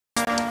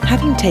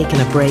Having taken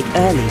a break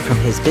early from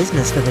his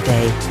business for the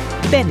day,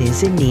 Ben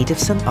is in need of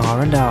some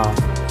R&R,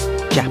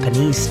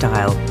 Japanese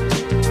style.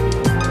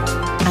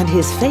 And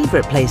his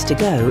favourite place to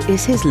go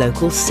is his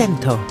local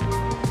sento.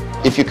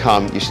 If you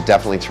come, you should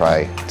definitely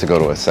try to go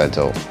to a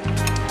sento.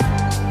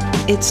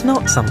 It's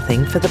not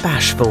something for the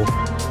bashful.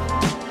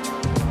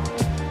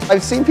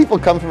 I've seen people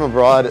come from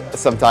abroad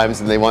sometimes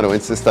and they want to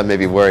insist on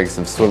maybe wearing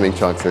some swimming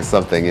trunks or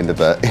something into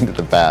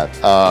the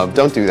bath.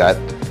 Don't do that.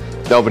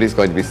 Nobody's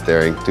going to be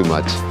staring too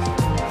much.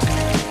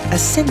 A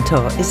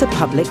sento is a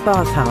public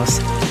bathhouse,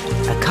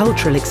 a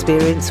cultural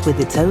experience with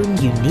its own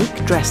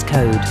unique dress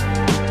code.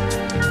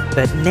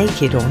 But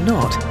naked or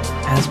not,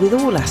 as with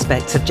all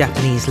aspects of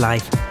Japanese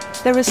life,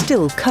 there are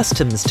still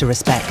customs to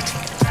respect.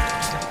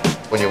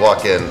 When you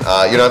walk in,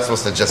 you're not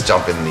supposed to just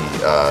jump in the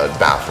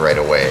bath right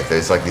away.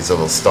 There's like these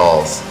little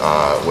stalls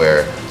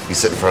where you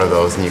sit in front of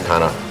those and you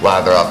kind of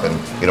lather up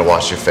and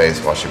wash your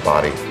face, wash your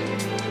body.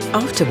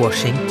 After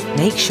washing,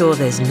 make sure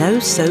there's no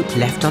soap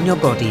left on your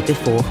body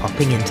before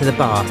hopping into the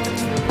bath.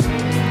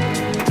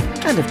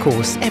 And of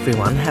course,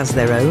 everyone has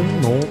their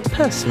own more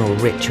personal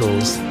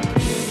rituals.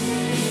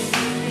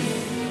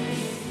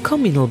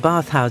 Communal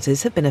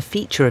bathhouses have been a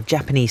feature of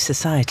Japanese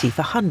society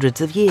for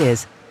hundreds of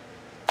years.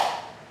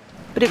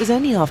 But it was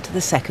only after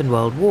the Second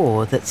World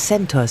War that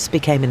sentos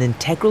became an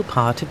integral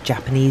part of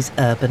Japanese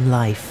urban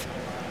life.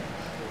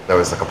 There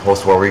was like a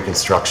post-war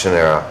Reconstruction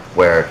era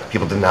where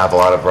people didn't have a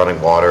lot of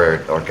running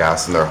water or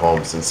gas in their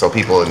homes, and so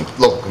people in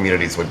local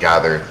communities would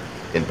gather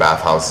in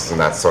bathhouses, and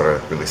that sort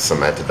of really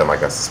cemented them, I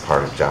guess, as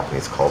part of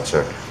Japanese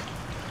culture.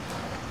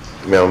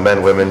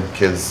 Men, women,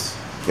 kids,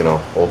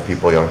 old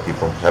people, young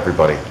people,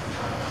 everybody.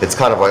 It's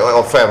kind of like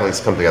all families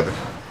come together.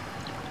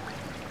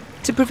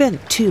 To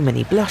prevent too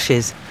many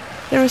blushes,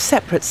 there are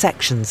separate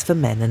sections for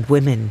men and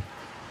women.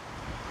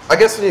 I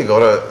guess when you go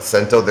to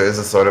sento, there is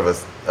a sort of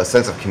a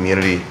sense of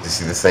community to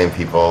see the same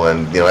people,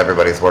 and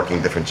everybody's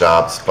working different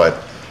jobs,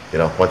 but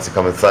once you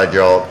come inside,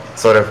 you're all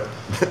sort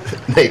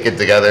of naked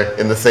together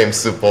in the same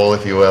soup bowl,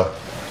 if you will.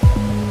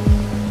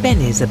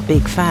 Ben is a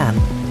big fan,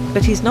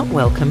 but he's not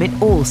welcome in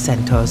all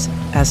sentos,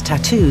 as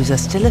tattoos are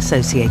still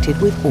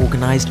associated with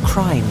organised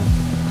crime.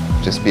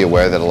 Just be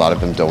aware that a lot of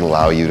them don't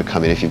allow you to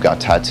come in if you've got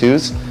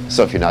tattoos,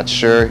 so if you're not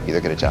sure, either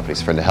get a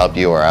Japanese friend to help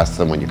you or ask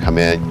them when you come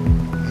in.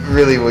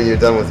 Really, when you're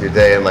done with your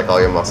day and all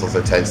your muscles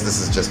are tense, this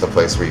is just a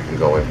place where you can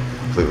go in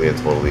completely and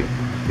totally,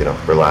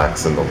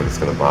 relax, and nobody's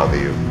going to bother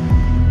you.